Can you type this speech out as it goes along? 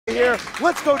here.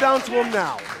 Let's go down to them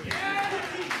now.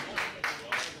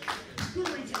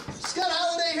 Scott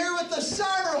Halliday here with the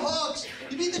Xyberhawks.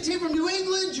 You beat the team from New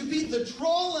England, you beat the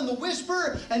Troll and the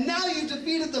Whisper, and now you've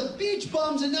defeated the Beach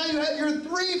Bums, and now you have your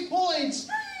 3 points.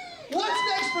 What's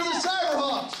next for the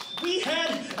Xyberhawks? We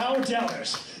had our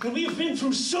doubters, and we have been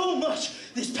through so much.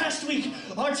 This past week,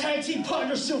 our tag team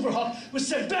partner Silverhawk was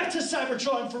sent back to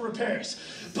Cybertron for repairs.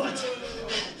 But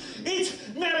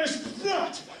it matters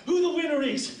not who the winner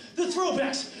is. The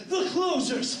Throwbacks, the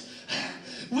closers.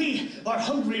 We are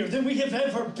hungrier than we have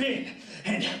ever been.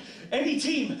 And any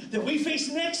team that we face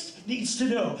next needs to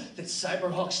know that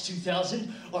Xyberhawks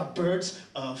 2000 are birds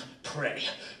of prey.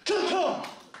 Caw-caw!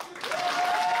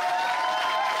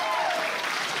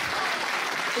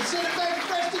 Let's send it back